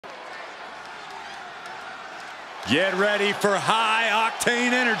Get ready for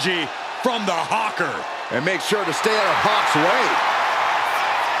high-octane energy from the Hawker. And make sure to stay out of Hawk's way.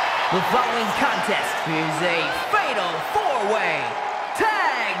 The following contest is a fatal four-way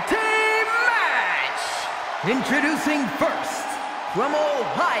tag team match. Introducing first, from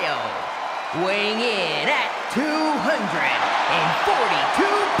Ohio, weighing in at 242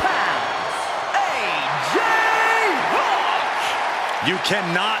 pounds, AJ Hawk. You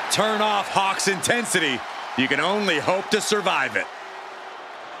cannot turn off Hawk's intensity. You can only hope to survive it.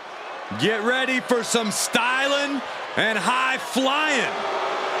 Get ready for some styling and high flying.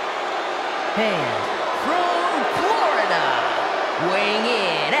 And from Florida, weighing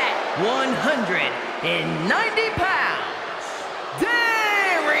in at 190 pounds,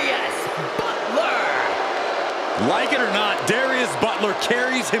 Darius Butler. Like it or not, Darius Butler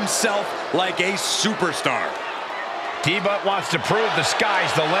carries himself like a superstar. D-Butt wants to prove the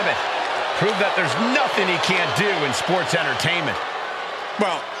sky's the limit. Prove that there's nothing he can't do in sports entertainment.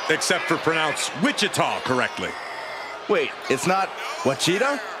 Well, except for pronounce Wichita correctly. Wait, it's not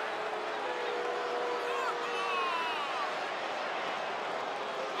Wachita?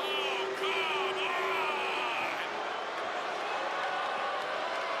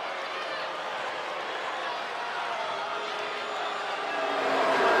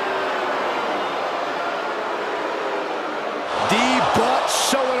 D-Butt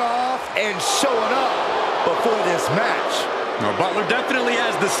showing off and showing up before this match. Now, Butler definitely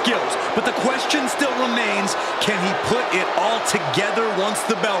has the skills, but the question still remains, can he put it all together once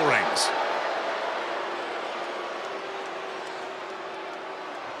the bell rings?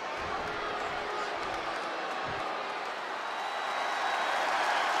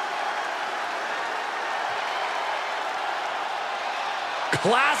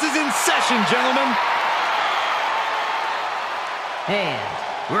 Class is in session, gentlemen. And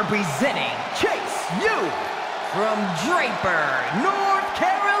representing Chase U from Draper, North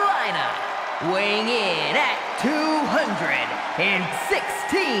Carolina, weighing in at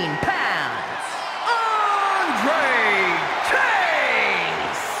 216 pounds, Andre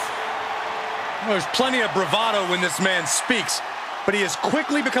Chase. There's plenty of bravado when this man speaks, but he has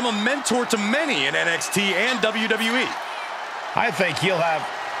quickly become a mentor to many in NXT and WWE. I think he'll have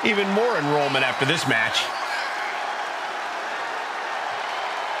even more enrollment after this match.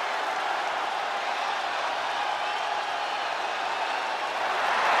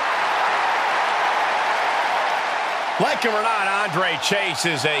 Like him or not, Andre Chase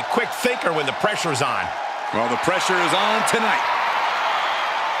is a quick thinker when the pressure's on. Well, the pressure is on tonight.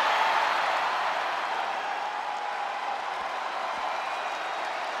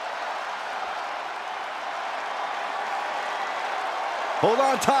 Hold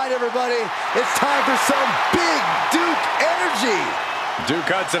on tight, everybody. It's time for some big Duke energy. Duke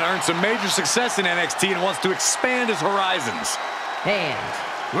Hudson earned some major success in NXT and wants to expand his horizons. And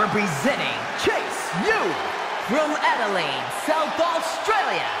representing Chase U from Adelaide, South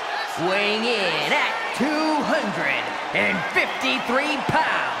Australia, weighing in at 253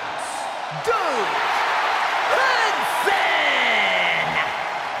 pounds, Duke Hudson!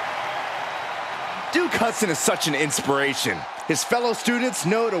 Duke Hudson is such an inspiration. His fellow students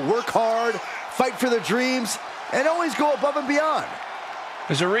know to work hard, fight for their dreams, and always go above and beyond.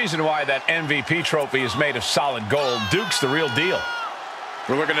 There's a reason why that MVP trophy is made of solid gold. Duke's the real deal.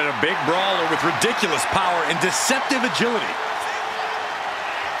 We're looking at a big brawler with ridiculous power and deceptive agility.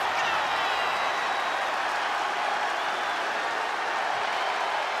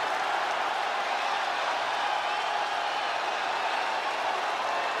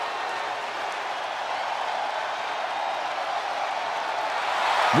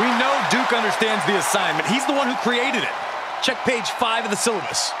 We know Duke understands the assignment. He's the one who created it. Check page 5 of the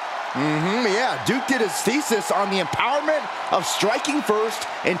syllabus. Yeah, Duke did his thesis on the empowerment of striking first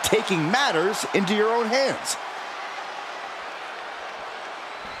and taking matters into your own hands.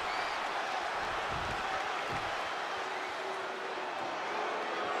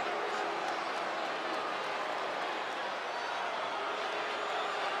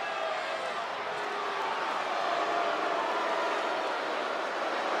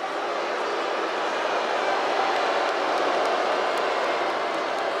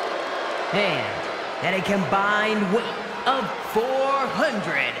 And at a combined weight of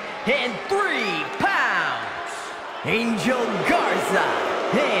 403 pounds, Angel Garza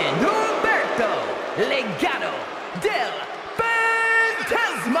and Humberto Legado del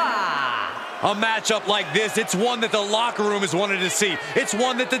Fantasma. A matchup like this, it's one that the locker room has wanted to see. It's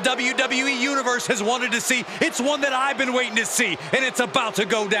one that the WWE Universe has wanted to see. It's one that I've been waiting to see, and it's about to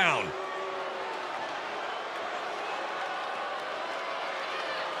go down.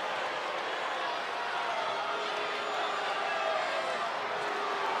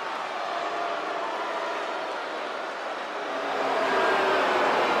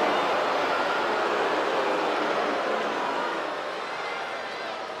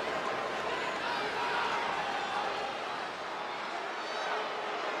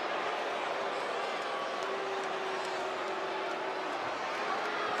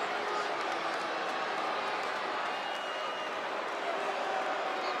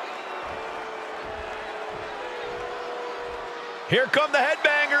 Here come the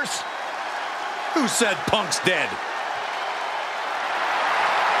headbangers. Who said Punk's dead?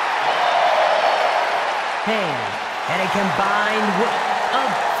 And a combined weight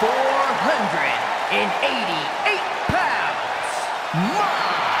of 488 pounds,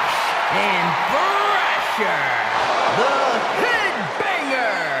 Mosh and Thrasher, the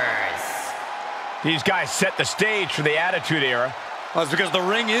Headbangers. These guys set the stage for the Attitude Era. Well, that's because the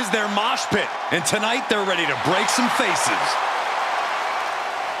ring is their mosh pit, and tonight they're ready to break some faces.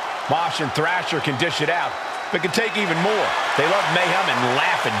 Mosh and Thrasher can dish it out, but can take even more. They love mayhem and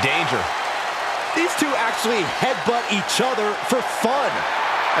laugh at danger. These two actually headbutt each other for fun.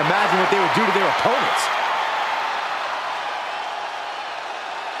 Imagine what they would do to their opponents.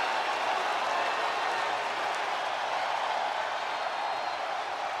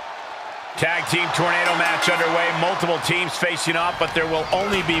 Tag team tornado match underway. Multiple teams facing off, but there will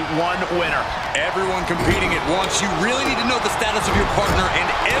only be one winner. Everyone competing at once. You really need to know the status of your partner and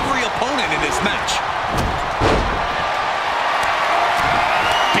every opponent in this match.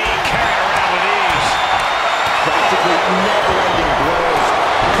 Being carried around with ease. Practically never-ending blows.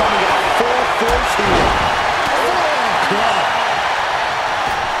 Coming at full force here.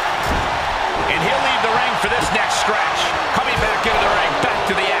 And he'll leave the ring for this next stretch. Coming back into the ring, back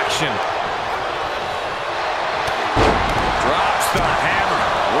to the action. Drops the hammer.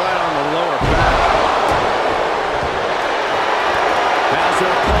 Right on the lower back. Has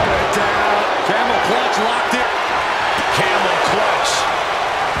their opponent down. Camel clutch locked in. Camel clutch.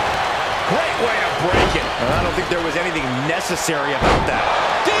 Great way to break it. I don't think there was anything necessary about that.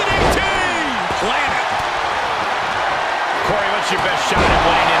 DDT! Planet. Corey, what's your best shot at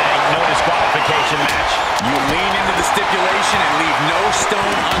winning in a no disqualification match? You lean into the stipulation and leave no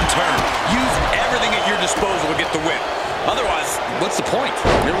stone unturned. Use everything at your disposal to get the win. Otherwise, what's the point?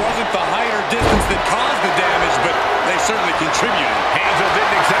 It wasn't the height or distance that caused the damage, but they certainly contributed. Hansel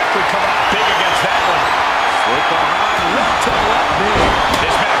didn't exactly come out big against that one. Slip behind, left to the left knee.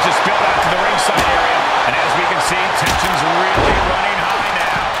 This match is spilled out to the ringside area, and as we can see, tension's really running high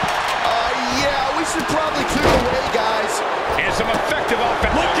now. Yeah, we should probably clear the way, guys. And some effective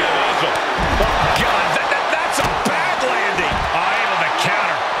offense. Look at Hansel. Oh, God, that's a bad landing. Able to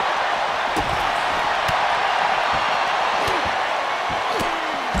counter.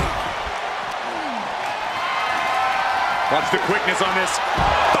 Watch the quickness on this.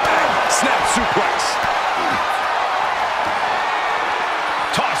 Bang! Snap suplex.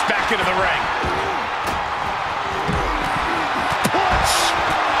 Tossed back into the ring. Punch!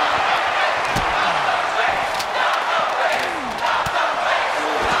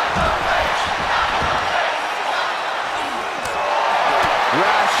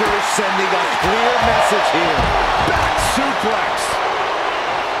 Thrasher sending a clear message here. Back suplex.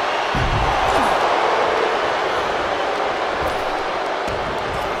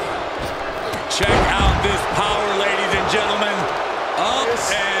 Check out this power, ladies and gentlemen. Up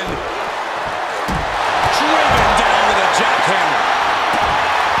and driven down with a jackhammer.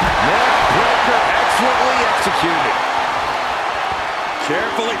 Neck breaker excellently executed.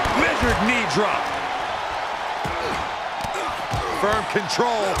 Carefully measured knee drop. Firm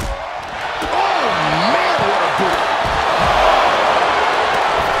control. Oh, man, what a boot.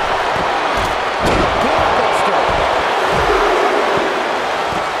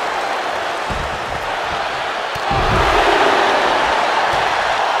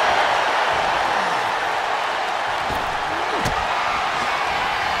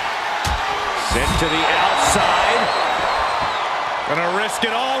 Sent to the outside. Gonna risk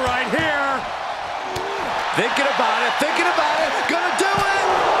it all right here. Thinking about it, gonna do it!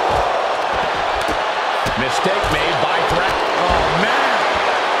 Mistake made by Threat. Oh, man.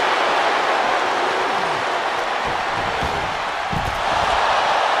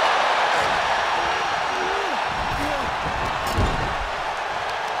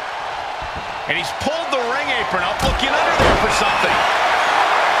 And he's pulled the ring apron up, looking under there for something.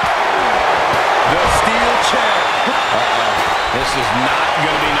 The steel chair. This is not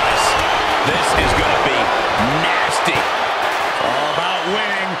going to be nice. This is going to be nasty. All about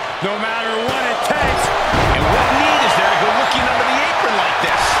winning, no matter what it takes. And what need is there to go looking under the apron like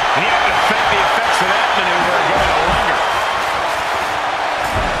this? And you have to fake the effects of that maneuver are going to linger.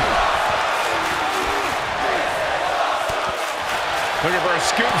 Looking for a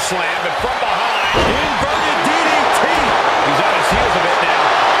scoop slam, but from behind. Inverted DDT. He's on his heels a bit now.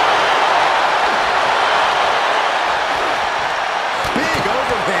 Big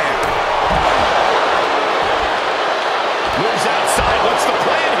overhand. Moves outside. What's the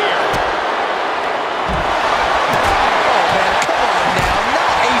plan here? Oh, man, come on now.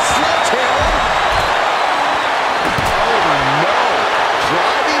 Not a sledgehammer. Oh, no.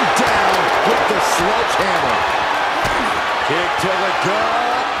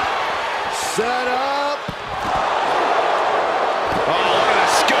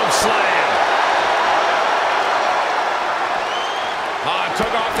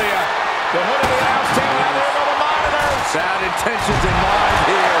 intentions in mind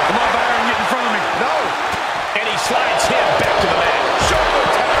here. Come on, Byron, get in front of me. No. And he slides him back to the mat. Shoulder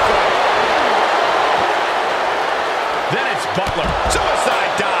tackle. Then it's Butler.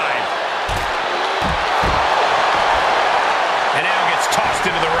 Suicide dive. And now gets tossed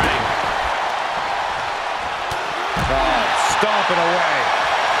into the ring. Oh, stomping away.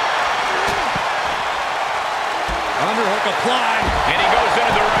 Underhook applied. And he goes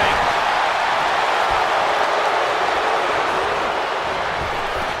into the ring.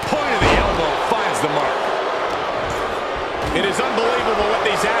 Point of the elbow finds the mark. It is unbelievable what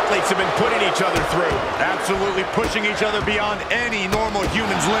these athletes have been putting each other through. Absolutely pushing each other beyond any normal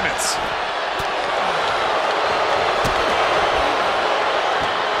human's limits.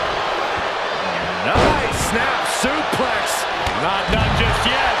 Nice snap suplex. Not done just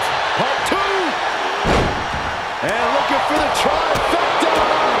yet. Part two. And looking for the trifecta.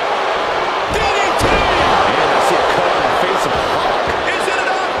 DDT. And I see a cut on the face of Hawk. Is it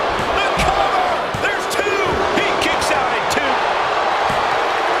enough? The cover. There's two. He kicks out at two.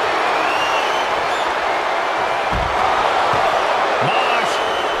 Mosh.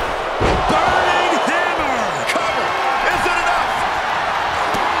 Burning hammer. Cover. Is it enough?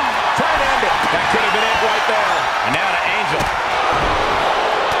 Try to end it. That could have been it right there. And now to Angel.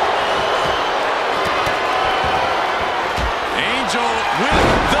 Angel with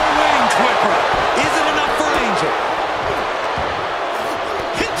the wing clipper. Is it enough for Angel?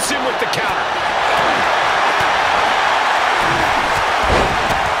 Hits him with the counter.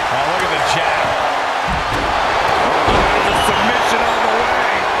 Oh, look at the jab. There's a submission on the way.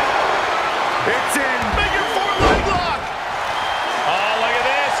 It's in. Figure four leg lock. Oh, look at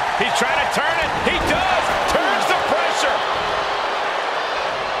this. He's trying to turn it. He does. Turns the pressure.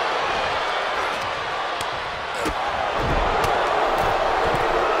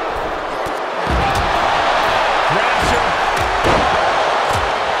 Grabs him.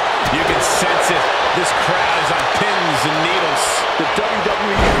 You can sense it. This crowd is on pins and needles. The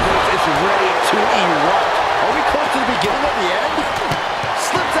WWE Universe is ready to erupt. Are we close to the beginning of the end?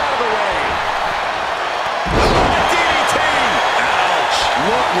 Slips out of the way. DDT. Ouch.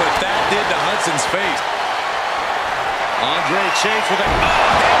 Look what that did to Hudson's face. Andre Chase with a...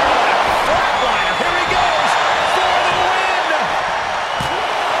 Flatliner. Here he goes for the win.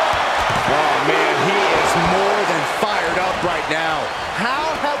 Oh, man, he is more than fired up right now. How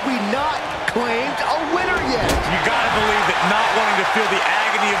have we not claimed a winner yet? You gotta believe that not wanting to feel the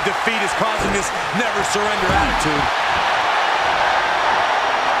agony of defeat is causing this never surrender attitude.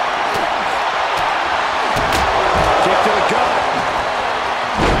 Kick to the gut.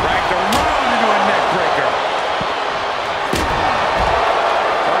 Racked around into a neck breaker.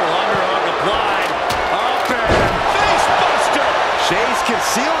 Double underhook applied. Up and Face buster. Chase can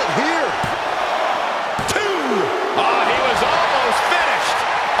seal it here. Two. Oh, he was almost finished.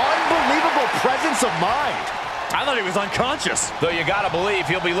 Unbelievable presence of mind. I thought he was unconscious. Though you gotta believe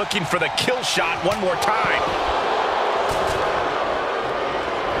he'll be looking for the kill shot one more time.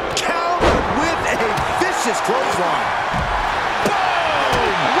 Countered with a vicious clothesline.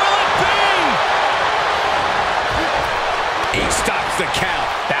 Boom! Will it be? He stops the count.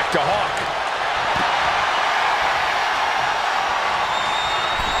 Back to Hawk.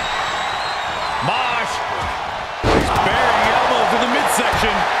 Mosh. He's burying elbows to the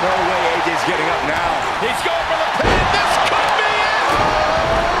midsection. No way AJ's getting up now. He's going for the pin. This could be it.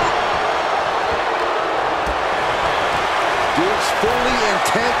 Duke's fully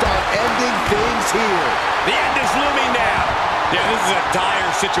intent on ending things here. The end is looming now. Yeah, this is a dire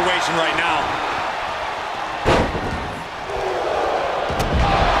situation right now.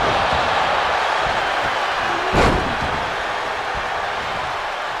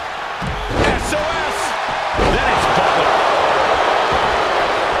 SOS. Then it's Butler.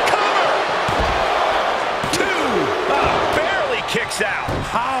 Cover. Two. Barely kicks out.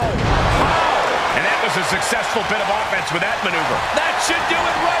 How? And that was a successful bit of offense with that maneuver. That should do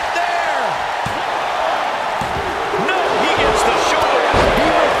it right there. No, he gets the shoulder. He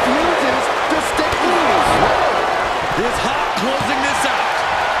refuses to stick loose. Is Hawk closing this out?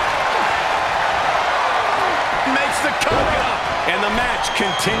 Makes the cover up. And the match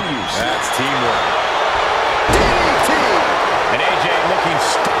continues. That's teamwork. DDT. And AJ looking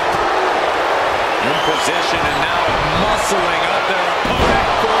In position and now muscling up their opponent.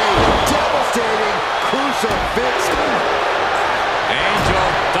 Devastating crucifix. Angel,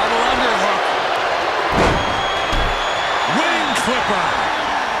 double underhook. Wing clipper.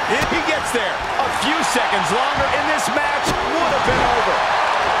 If he gets there, a few seconds longer in this match would have been over.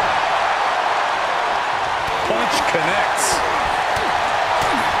 Punch connects.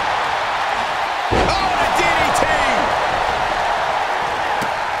 Oh, the DDT!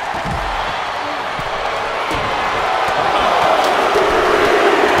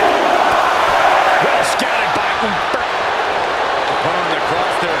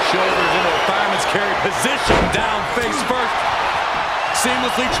 Position down face first.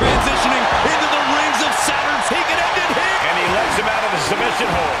 Seamlessly transitioning into the rings of Saturn's. He can end it here. And he lets him out of the submission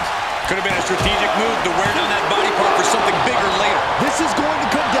hold. Could have been a strategic move to wear down that body part for something bigger later. This is going to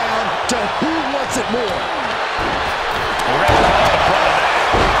come down to who wants it more. The ref caught the front of that.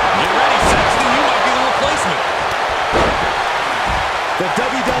 Get ready, Saxton. You might be the replacement. The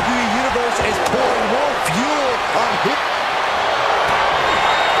WWE Universe is pouring more fuel on him.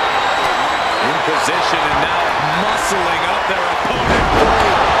 In position and now muscling up their opponent.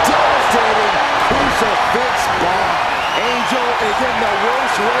 Devastating crucifix bomb. Angel is in the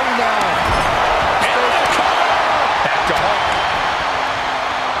worst way now. And the cover! Back to Hulk.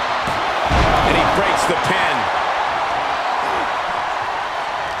 And he breaks the pin.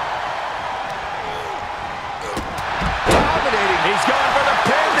 Dominating. He's going for the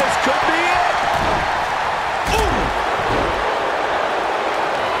pin. This could be it. Ooh.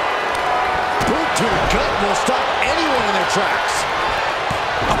 Boot to the gut will stop anyone in their tracks.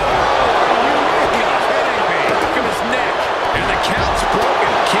 And the count's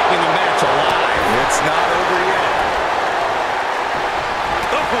broken, keeping the match alive. It's not over yet.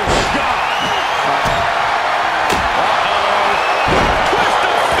 Oh, God. Twist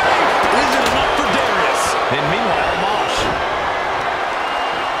of fate. Is it enough for Darius? And meanwhile, Mosh.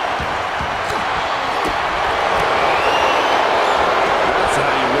 That's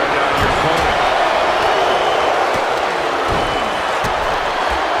how you wear down your opponent.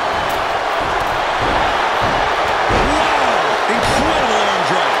 Incredible arm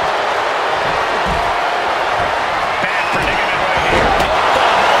drag. Bad predicament right here.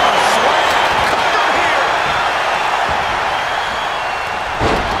 Slam. Cover here.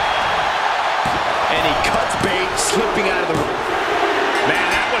 And he cuts bait, slipping out of the ring. Man,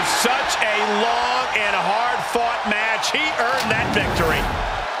 that was such a long and hard-fought match. He earned that victory.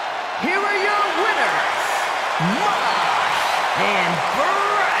 Here are your winners, Mosh and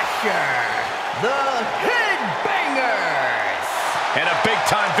Thrasher, the Headbangers. And a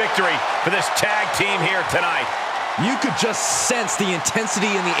big-time victory for this tag team here tonight. You could just sense the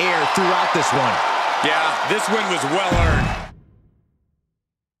intensity in the air throughout this one. Yeah, this win was well earned.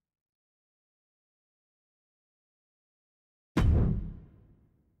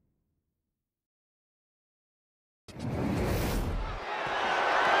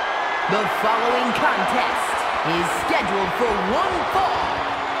 The following contest is scheduled for one fall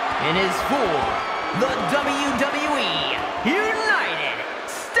and is for the WWE United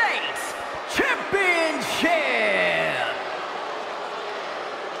States Championship.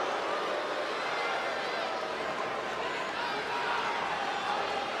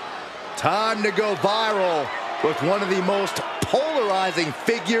 Time to go viral with one of the most polarizing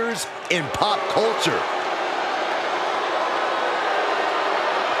figures in pop culture.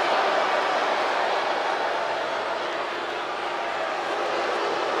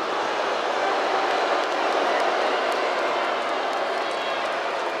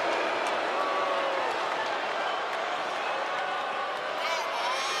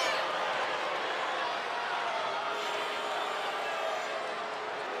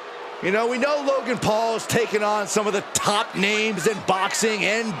 You know, we know Logan Paul's taken on some of the top names in boxing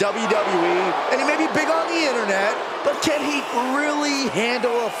and WWE, and he may be big on the internet, but can he really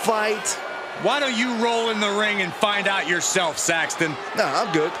handle a fight? Why don't you roll in the ring and find out yourself, Saxton? No,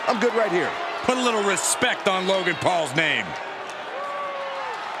 I'm good. I'm good right here. Put a little respect on Logan Paul's name.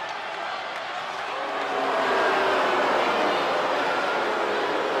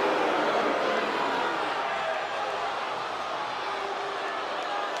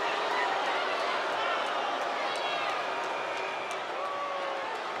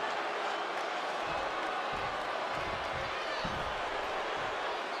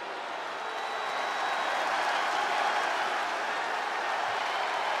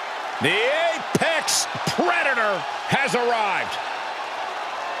 The Apex Predator has arrived.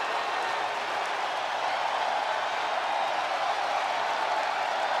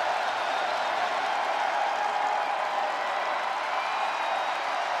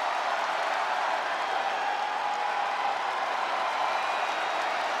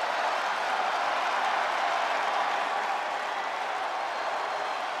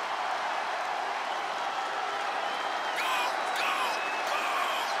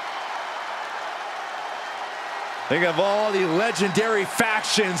 Think of all the legendary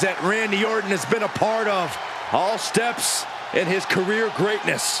factions that Randy Orton has been a part of. All steps in his career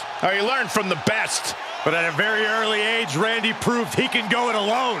greatness. Oh, he learned from the best. But at a very early age, Randy proved he can go it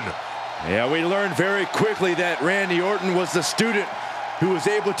alone. Yeah, we learned very quickly that Randy Orton was the student who was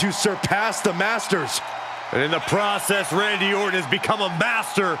able to surpass the masters. And in the process, Randy Orton has become a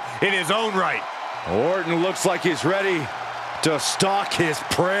master in his own right. Orton looks like he's ready to stalk his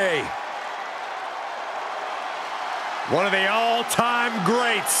prey. One of the all-time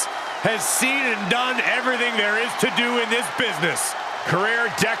greats has seen and done everything there is to do in this business.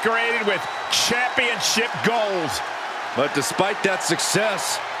 Career decorated with championship goals. But despite that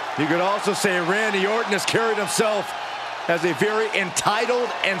success, you could also say Randy Orton has carried himself as a very entitled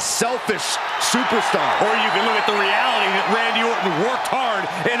and selfish superstar. Or you can look at the reality that Randy Orton worked hard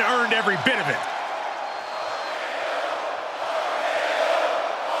and earned every bit of it.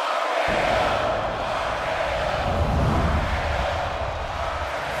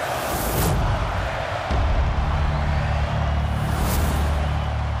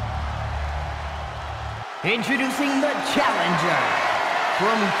 Introducing the challenger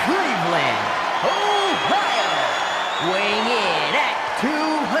from Cleveland, Ohio, weighing in at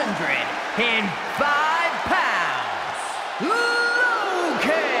 205 pounds,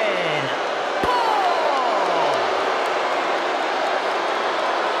 Logan Paul.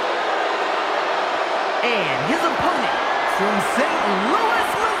 And his opponent from St. Louis,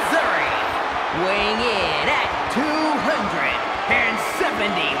 Missouri, weighing in at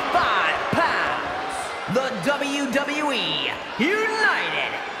 275 pounds. The WWE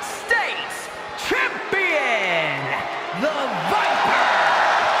United States Champion, the Viper,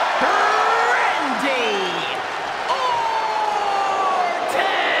 Randy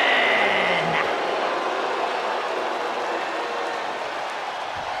Orton.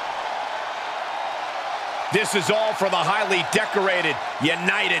 This is all for the highly decorated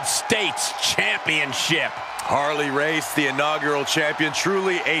United States Championship. Harley Race, the inaugural champion,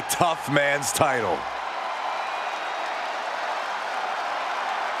 truly a tough man's title.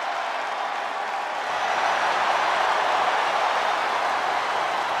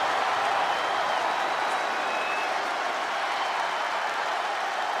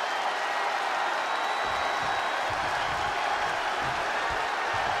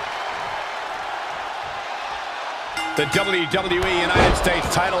 The WWE United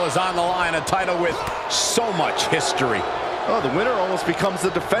States title is on the line, a title with so much history. Oh, the winner almost becomes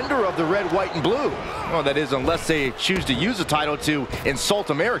the defender of the red, white, and blue. Well, that is, unless they choose to use the title to insult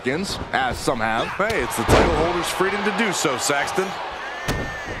Americans, as some have. Hey, it's the title holder's freedom to do so, Saxton.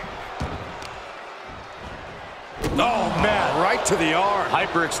 Oh, man, right to the arm.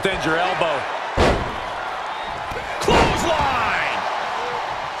 Hyperextend your elbow. Clothesline!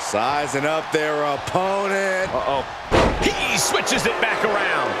 Sizing up their opponent. Uh-oh. He switches it back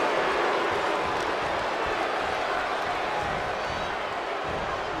around.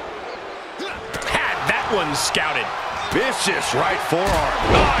 Had that one scouted. Vicious right forearm.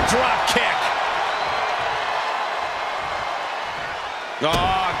 Oh, drop kick.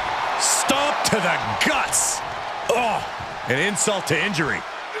 Oh, stomp to the guts. Oh, an insult to injury.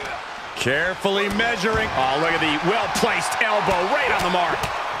 Carefully measuring. Oh, look at the well-placed elbow right on the mark.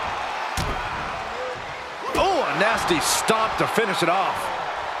 Oh, a nasty stomp to finish it off.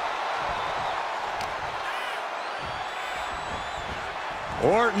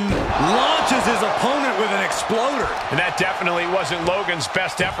 Orton launches his opponent with an exploder. And that definitely wasn't Logan's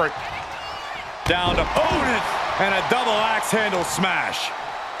best effort. Down to opponent and a double axe handle smash.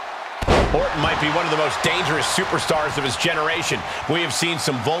 Orton might be one of the most dangerous superstars of his generation. We have seen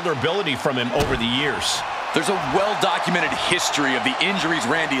some vulnerability from him over the years. There's a well-documented history of the injuries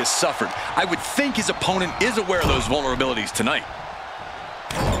Randy has suffered. I would think his opponent is aware of those vulnerabilities tonight.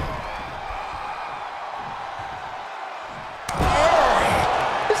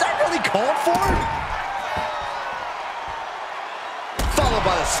 Is that really called for? Followed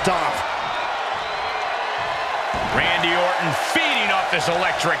by the stomp. Randy Orton feeding off this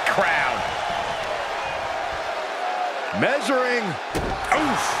electric crowd. Measuring.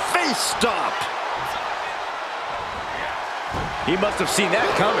 Oof, face stomp. He must have seen that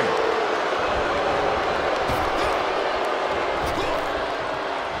coming.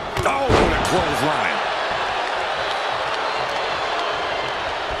 Oh, what a clothesline.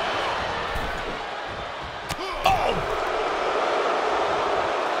 Oh!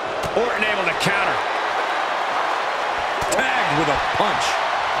 Orton able to counter. Tagged with a punch.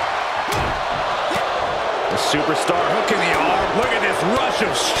 The superstar hooking the arm. Look at this rush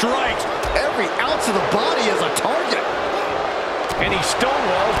of strikes. Every ounce of the body is a target. And he's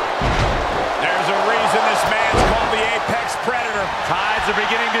stonewalled. There's a reason this man's called the Apex Predator. Tides are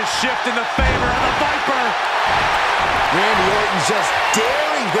beginning to shift in the favor of the Viper. Randy Orton just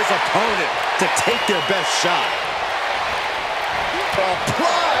daring his opponent to take their best shot.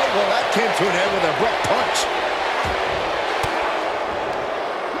 Apply. Well, that came to an end with a abrupt punch.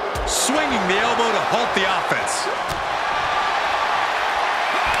 Swinging the elbow to halt the offense.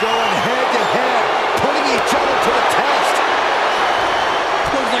 Going head to head. each other to the test.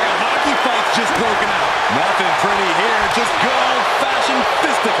 Looks like a hockey fight's just broken out. Nothing pretty here, just good old-fashioned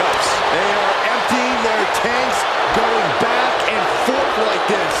fisticuffs. They are emptying their tanks, going back and forth like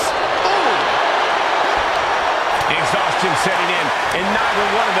this. Oh! Exhaustion setting in, and neither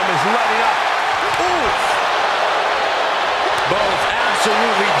one of them is letting up. Ooh! Both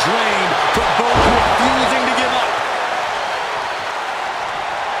absolutely drained, but both refusing to give up.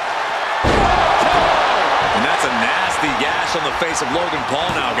 And that's a nasty gash on the face of Logan Paul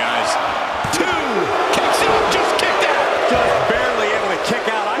now, guys. 2, kicks out, just kicked out. Just barely able to kick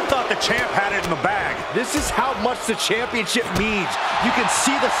out. I thought the champ had it in the bag. This is how much the championship means. You can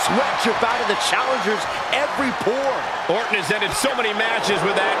see the sweat drip out of the challengers every pore. Orton has ended so many matches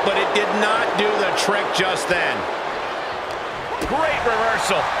with that, but it did not do the trick just then. Great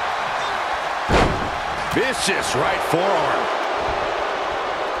reversal. Vicious right forearm.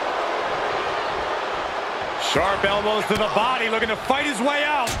 Sharp elbows to the body, looking to fight his way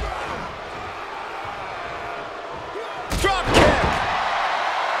out. Drop kick.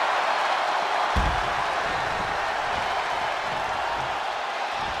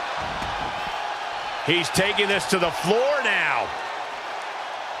 He's taking this to the floor now.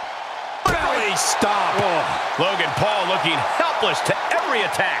 Belly stop. Oh. Logan Paul looking helpless to every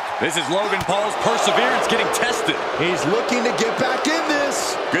attack. This is Logan Paul's perseverance getting tested. He's looking to get back in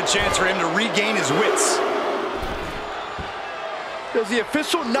this. Good chance for him to regain his wits. Does the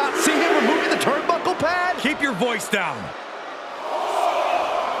official not see him removing the turnbuckle pad? Keep your voice down.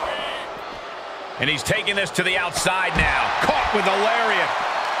 And he's taking this to the outside now. Caught with a lariat.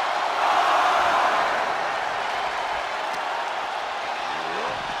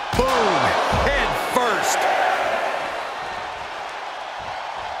 Boom. Head first.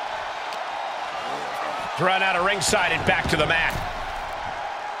 Thrown out of ringside and back to the mat.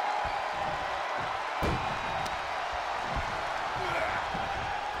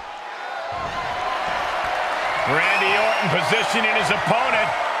 Randy Orton positioning his opponent.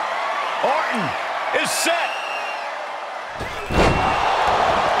 Orton is set.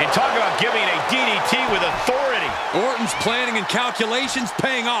 And talk about giving a DDT with authority. Orton's planning and calculations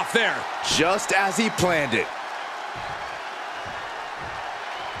paying off there. Just as he planned it.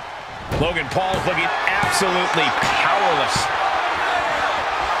 Logan Paul's looking absolutely powerless.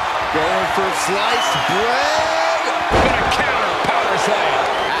 Going for sliced bread. Gonna counter power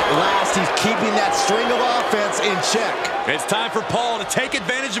slam. At last, he's keeping that string of offense in check. It's time for Paul to take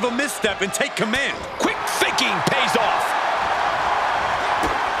advantage of a misstep and take command. Quick thinking pays off.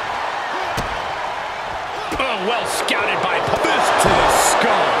 Oh, well scouted by Paul. Fist to the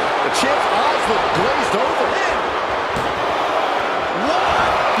skull. The champ's eyes look glazed over.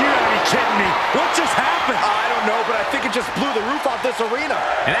 What? You gotta be kidding me. What just happened? I don't know, but I think it just blew the roof off this arena.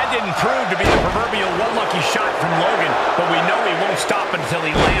 And that didn't prove to be the proverbial one lucky shot from Logan, but we know he won't stop until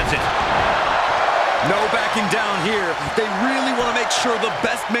he lands it. No backing down here. They really want to make sure the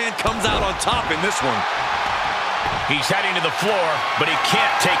best man comes out on top in this one. He's heading to the floor, but he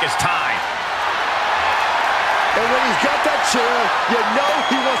can't take his time. And when he's got that chair, you know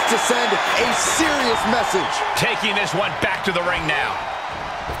he wants to send a serious message. Taking this one back to the ring now.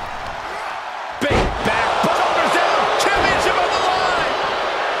 Big back, shoulders down, championship on the line.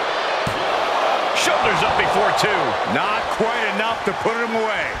 Shoulders up before 2. Not quite enough to put him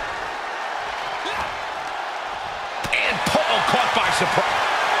away. And Paul caught by surprise.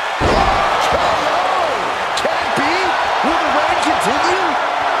 Can't be. Will the reign continue?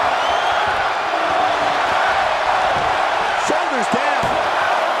 Shoulders down.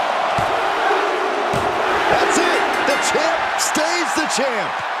 That's it. The champ stays the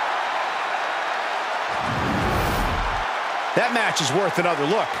champ. That match is worth another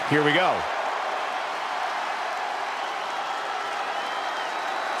look. Here we go.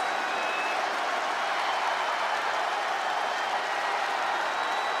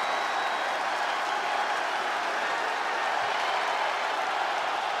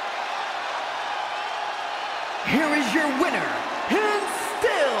 Here is your winner, and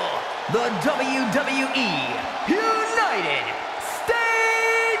still the WWE United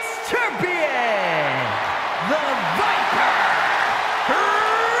States Champion, the Viper,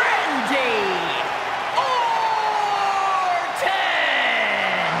 Randy Orton!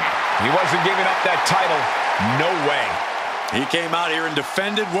 He wasn't giving up that title. No way. He came out here and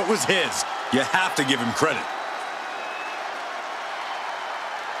defended what was his. You have to give him credit.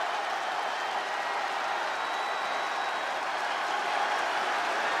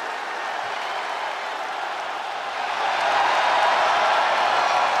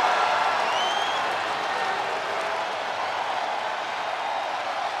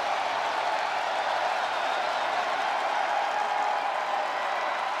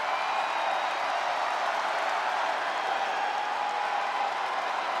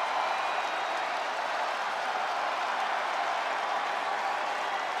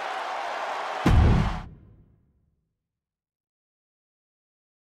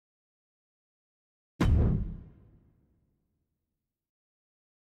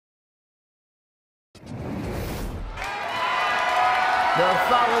 The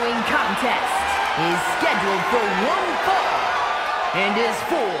following contest is scheduled for one fall and is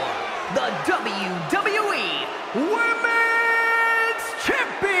for the WWE Women's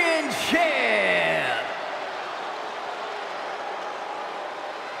Championship.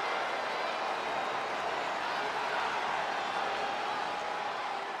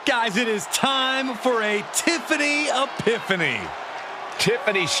 Guys, it is time for a Tiffany Epiphany.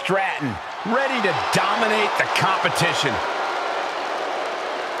 Tiffany Stratton, ready to dominate the competition.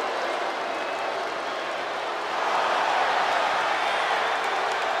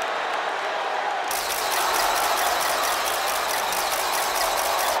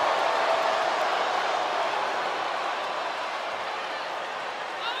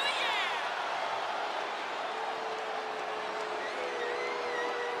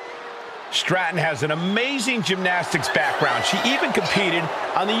 Stratton has an amazing gymnastics background. She even competed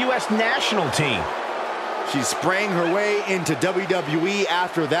on the U.S. national team. She sprang her way into WWE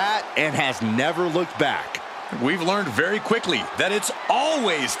after that and has never looked back. We've learned very quickly that it's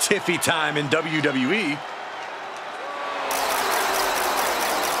always Tiffy time in WWE.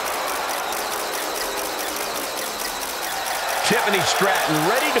 Tiffany Stratton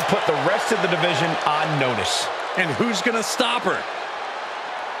ready to put the rest of the division on notice. And who's going to stop her?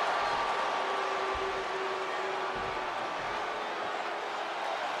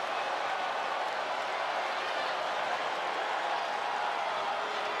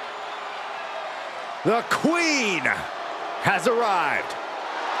 The Queen has arrived.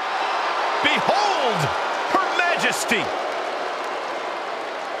 Behold, Her Majesty.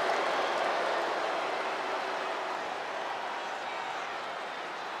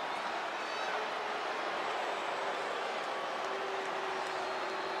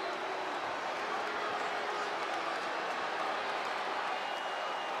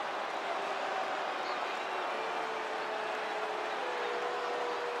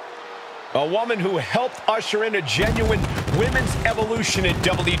 A woman who helped usher in a genuine women's evolution in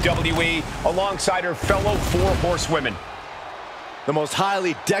WWE alongside her fellow four horsewomen. The most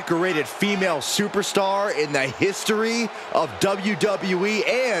highly decorated female superstar in the history of WWE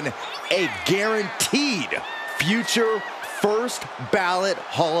and a guaranteed future first ballot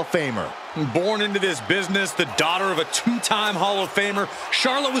Hall of Famer. Born into this business, the daughter of a two-time Hall of Famer,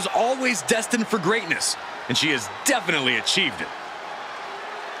 Charlotte was always destined for greatness, and she has definitely achieved it.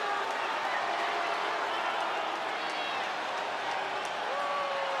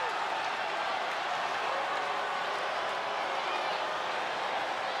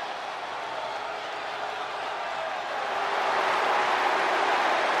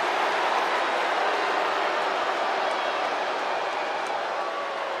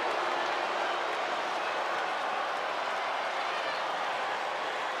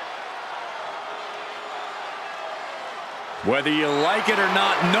 Whether you like it or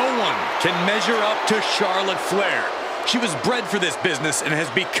not, no one can measure up to Charlotte Flair. She was bred for this business and has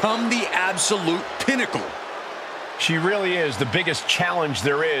become the absolute pinnacle. She really is the biggest challenge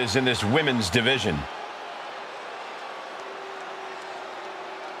there is in this women's division.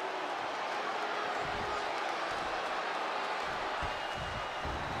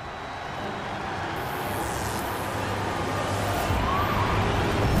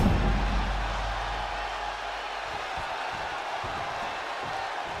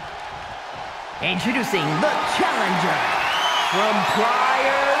 Introducing the challenger from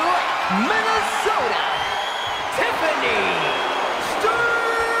Pryor, Minnesota, Tiffany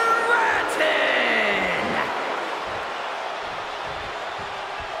Stratton.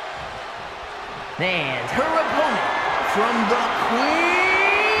 And her opponent from the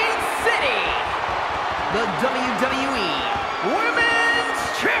Queen City, the WWE Women's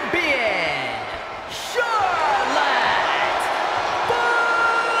Champion, Charlotte Flair.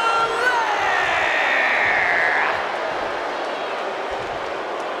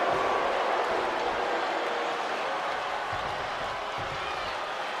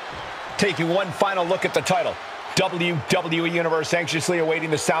 Taking one final look at the title. WWE Universe anxiously awaiting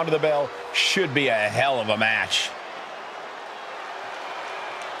the sound of the bell. Should be a hell of a match.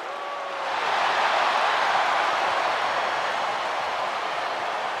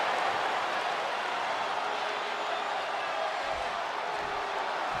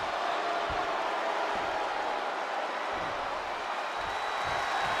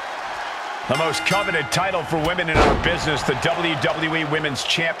 The most coveted title for women in our business, the WWE Women's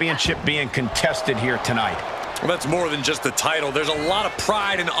Championship being contested here tonight. Well, that's more than just the title. There's a lot of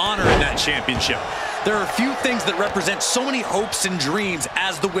pride and honor in that championship. There are a few things that represent so many hopes and dreams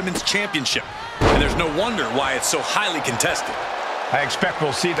as the Women's Championship. And there's no wonder why it's so highly contested. I expect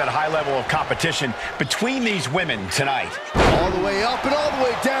we'll see that high level of competition between these women tonight. All the way up and all the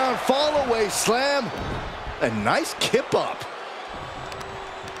way down, fall away slam. A nice kip up.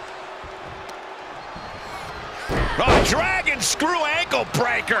 Oh, dragon screw ankle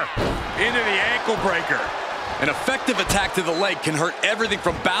breaker. Into the ankle breaker. An effective attack to the leg can hurt everything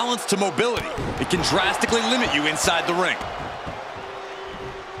from balance to mobility. It can drastically limit you inside the ring.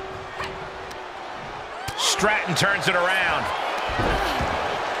 Stratton turns it around.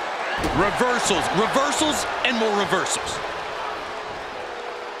 Reversals, reversals, and more reversals.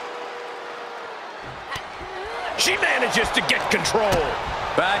 She manages to get control.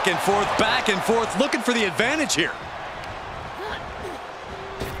 Back and forth, looking for the advantage here.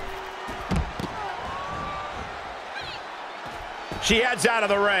 She heads out of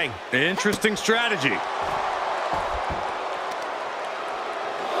the ring. Interesting strategy.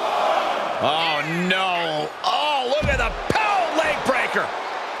 Oh, no. Oh, look at the power leg breaker.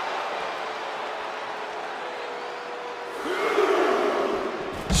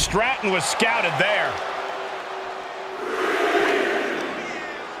 Stratton was scouted there.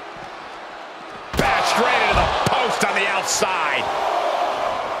 Back straight into the post on the outside.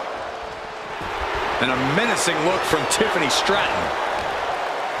 And a menacing look from Tiffany Stratton.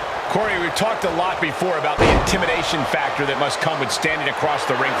 Corey, we've talked a lot before about the intimidation factor that must come with standing across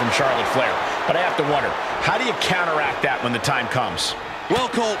the ring from Charlotte Flair. But I have to wonder, how do you counteract that when the time comes? Well,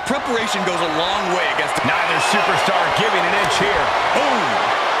 Cole, preparation goes a long way against neither superstar giving an inch here. Boom!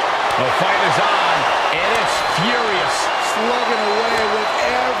 The fight is on, and it's furious. Slugging away with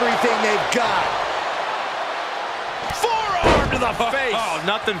everything they've got. Forearm to the face. Oh,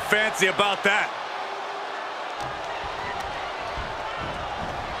 nothing fancy about that.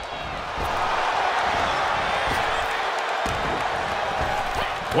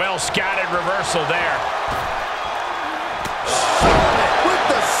 Well scouted reversal there. Charlotte with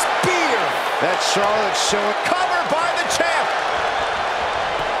the spear. That Charlotte showing. Covered by the champ.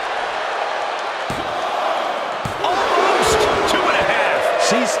 Almost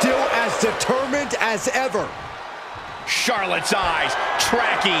 2.5. She's still as determined as ever. Charlotte's eyes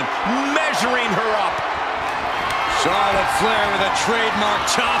tracking, measuring her up. Charlotte Flair with a trademark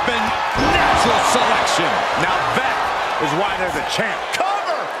chopping. Natural selection. Now that is why they're the champ.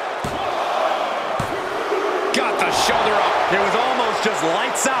 Got the shoulder up. It was almost just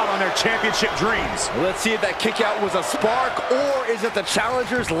lights out on their championship dreams. Let's see if that kick out was a spark or is it the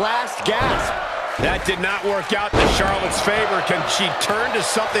challenger's last gasp? That did not work out in Charlotte's favor. Can she turn to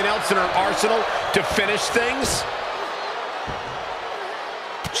something else in her arsenal to finish things?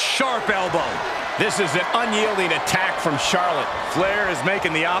 Sharp elbow. This is an unyielding attack from Charlotte. Flair is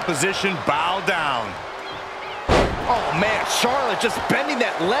making the opposition bow down. Oh man, Charlotte just bending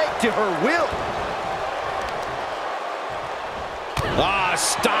that leg to her will. Ah,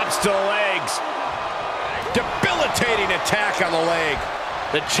 stomps to the legs. Debilitating attack on the leg.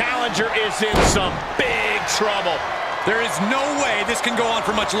 The challenger is in some big trouble. There is no way this can go on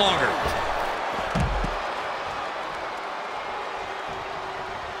for much longer.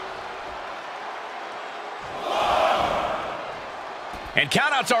 And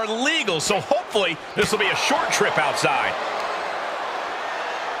countouts are legal, so hopefully this will be a short trip outside.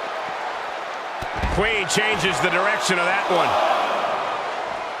 Queen changes the direction of that one.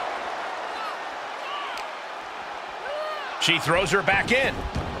 She throws her back in.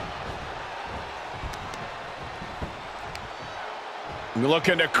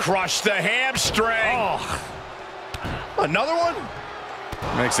 Looking to crush the hamstring. Oh. Another one?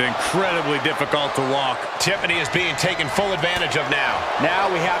 Makes it incredibly difficult to walk. Tiffany is being taken full advantage of now.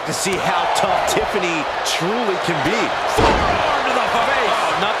 Now we have to see how tough Tiffany truly can be. Forearm to the face.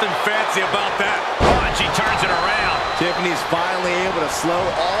 Oh, nothing fancy about that. Oh, and she turns it around. Tiffany's finally able to slow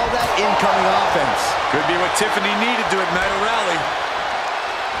all that incoming offense. Could be what Tiffany needed to ignite a rally.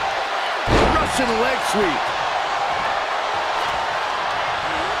 Russian leg sweep.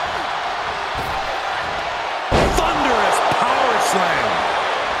 Thunderous power slam.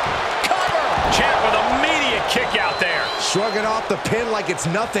 Cover. Champ with an immediate kick out there. Shrugging off the pin like it's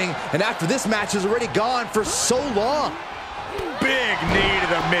nothing, and after this match is already gone for so long. Big knee to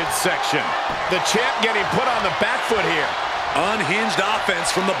the midsection. The champ getting put on the back foot here. Unhinged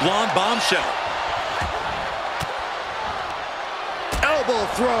offense from the blonde bombshell. Elbow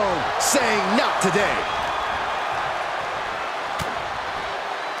thrown, saying not today.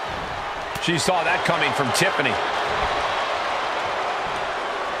 She saw that coming from Tiffany.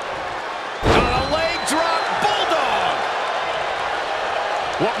 A leg drop, bulldog.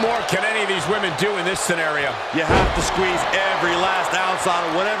 What more can any of these women do in this scenario? You have to squeeze every last ounce out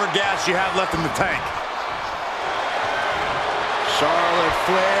of whatever gas you have left in the tank. Charlotte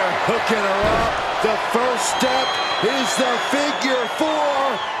Flair hooking her up. The first step is the figure 4,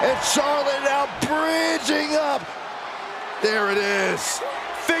 and Charlotte now bridging up. There it is.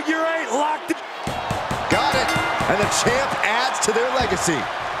 Figure 8 locked. Got it. And the champ adds to their legacy.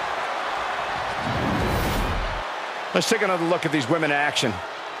 Let's take another look at these women in action.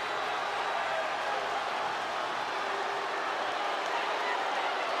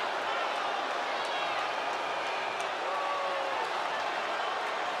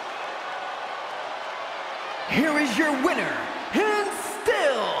 Here is your winner, and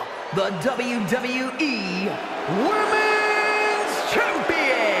still the WWE Women's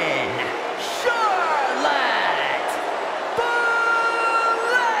Champion, Charlotte Flair!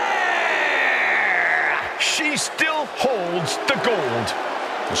 She still holds the gold.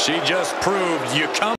 She just proved you come